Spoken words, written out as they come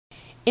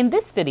In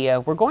this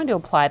video, we're going to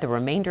apply the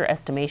remainder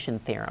estimation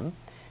theorem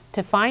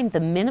to find the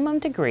minimum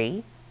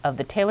degree of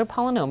the Taylor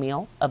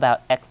polynomial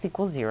about x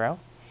equals 0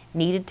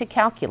 needed to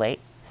calculate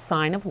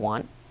sine of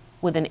 1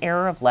 with an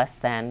error of less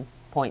than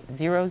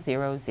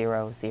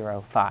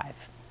 0.00005.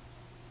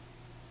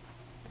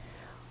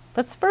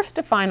 Let's first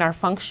define our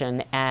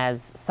function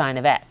as sine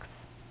of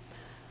x.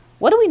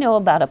 What do we know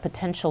about a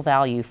potential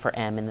value for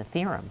m in the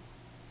theorem?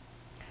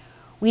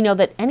 We know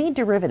that any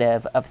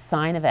derivative of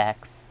sine of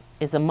x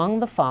is among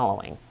the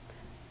following: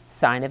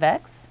 sine of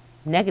x,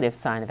 negative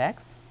sine of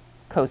x,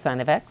 cosine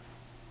of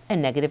x,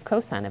 and negative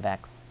cosine of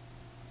x.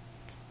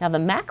 Now the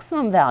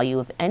maximum value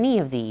of any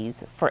of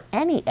these for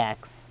any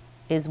x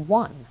is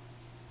 1.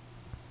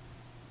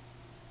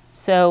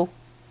 So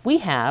we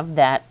have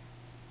that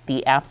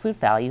the absolute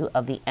value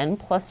of the n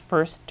plus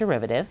first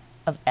derivative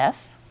of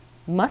f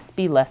must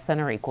be less than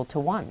or equal to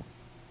 1.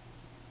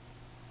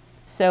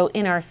 So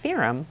in our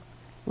theorem,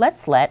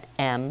 let's let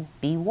m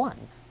be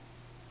 1.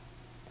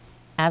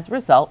 As a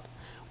result,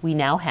 we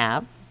now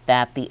have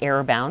that the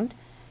error bound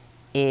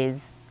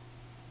is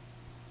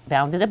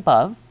bounded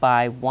above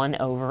by 1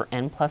 over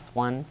n plus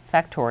 1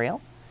 factorial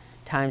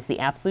times the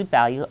absolute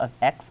value of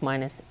x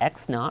minus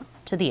x naught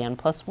to the n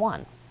plus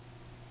 1.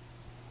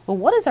 Well,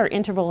 what is our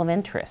interval of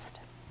interest?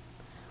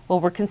 Well,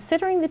 we're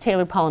considering the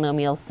Taylor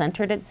polynomial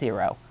centered at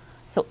 0,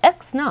 so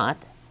x naught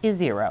is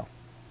 0.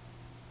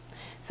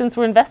 Since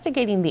we're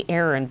investigating the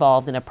error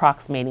involved in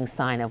approximating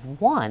sine of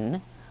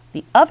 1,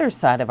 the other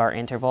side of our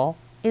interval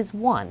is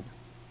 1.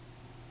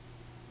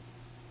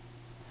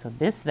 So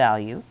this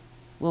value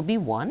will be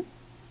 1.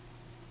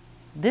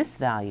 This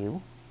value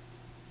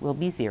will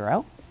be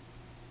 0.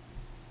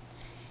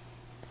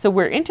 So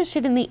we're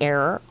interested in the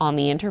error on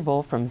the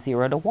interval from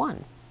 0 to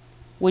 1,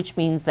 which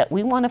means that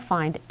we want to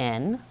find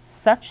n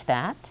such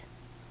that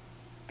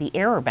the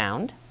error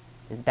bound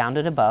is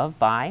bounded above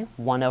by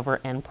 1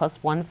 over n plus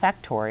 1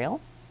 factorial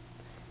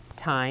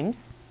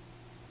times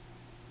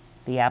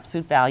the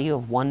absolute value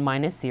of 1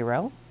 minus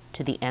 0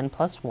 to the n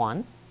plus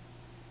 1,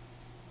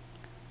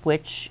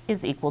 which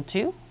is equal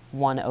to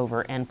 1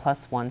 over n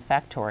plus 1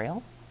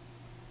 factorial.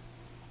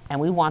 And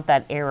we want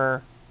that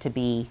error to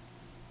be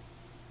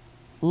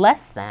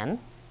less than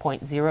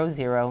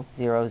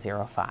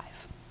 0.00005.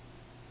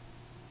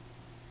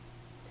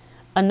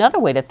 Another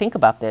way to think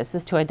about this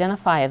is to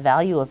identify a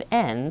value of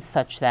n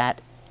such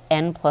that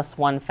n plus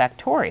 1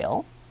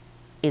 factorial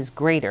is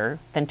greater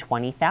than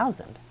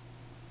 20,000.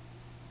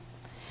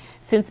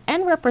 Since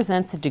n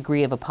represents a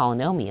degree of a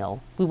polynomial,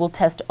 we will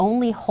test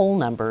only whole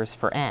numbers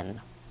for n.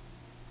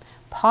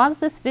 Pause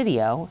this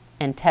video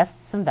and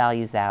test some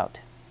values out.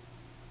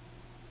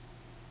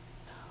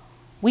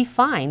 We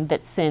find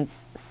that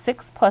since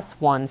 6 plus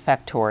 1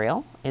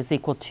 factorial is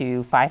equal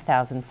to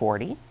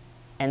 5,040,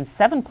 and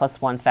 7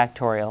 plus 1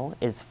 factorial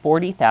is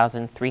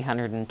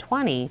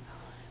 40,320,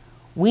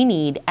 we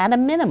need, at a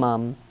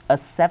minimum, a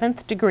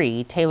 7th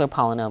degree Taylor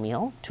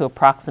polynomial to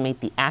approximate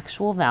the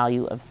actual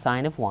value of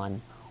sine of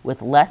 1 with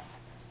less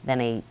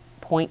than a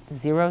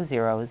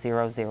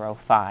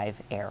 0.00005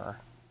 error.